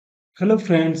Hello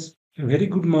friends, a very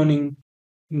good morning.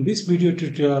 In this video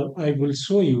tutorial, I will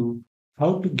show you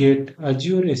how to get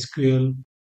Azure SQL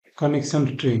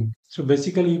connection string. So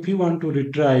basically, if you want to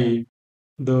retrieve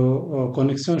the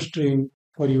connection string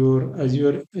for your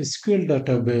Azure SQL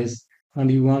database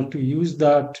and you want to use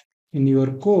that in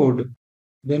your code,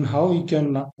 then how you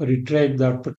can retrieve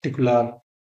that particular,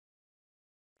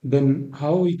 then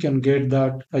how we can get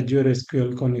that Azure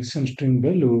SQL connection string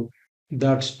value.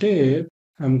 That step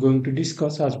I'm going to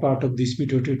discuss as part of this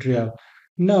video tutorial.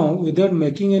 Now, without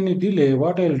making any delay,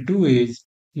 what I'll do is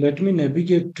let me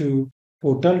navigate to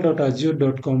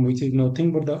portal.azure.com, which is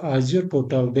nothing but the Azure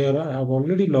portal. There I have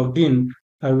already logged in.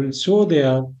 I will show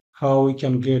there how we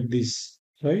can get this,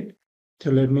 right? So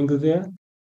let me go there.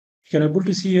 You can able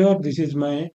to see here, this is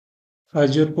my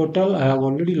Azure portal. I have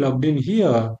already logged in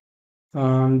here.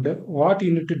 And what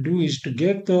you need to do is to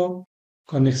get the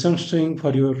connection string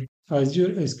for your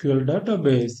Azure SQL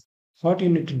database. What you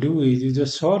need to do is you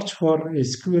just search for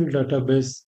SQL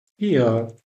database here,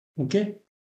 okay?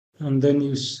 And then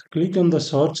you click on the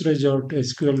search result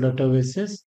SQL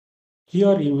databases.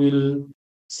 Here you will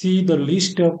see the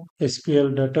list of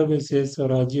SQL databases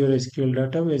or Azure SQL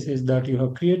databases that you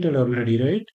have created already,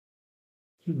 right?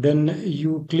 Then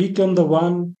you click on the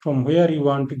one from where you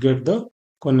want to get the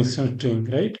connection string,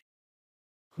 right?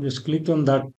 Just click on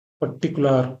that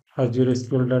particular Azure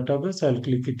SQL database. I'll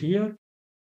click it here.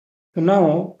 So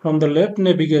now from the left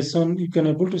navigation, you can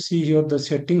able to see here the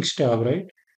settings tab, right?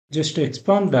 Just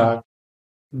expand that.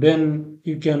 Then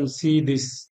you can see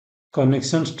this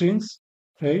connection strings,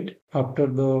 right? After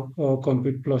the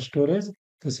compute plus storage,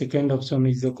 the second option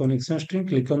is the connection string.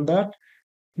 Click on that.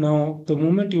 Now, the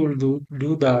moment you will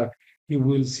do that, you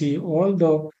will see all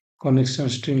the connection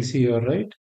strings here,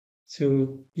 right?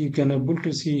 So you can able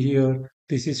to see here,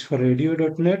 this is for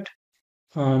radio.net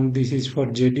and this is for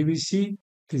JDBC,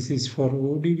 this is for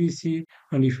ODBC,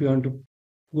 and if you want to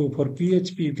go for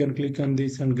PHP, you can click on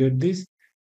this and get this.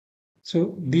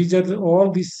 So these are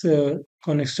all these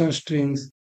connection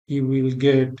strings you will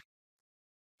get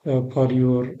for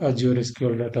your Azure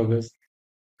SQL database.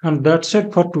 And that's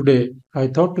it for today. I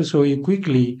thought to show you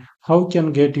quickly how you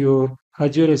can get your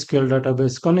Azure SQL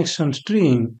database connection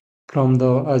string from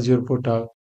the Azure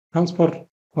portal. Thanks for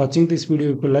watching this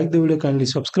video. If you like the video, kindly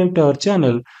subscribe to our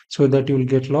channel so that you will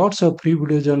get lots of free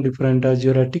videos on different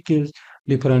Azure articles,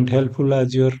 different helpful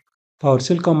Azure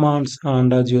PowerShell commands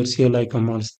and Azure CLI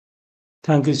commands.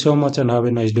 Thank you so much and have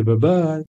a nice day. Bye bye.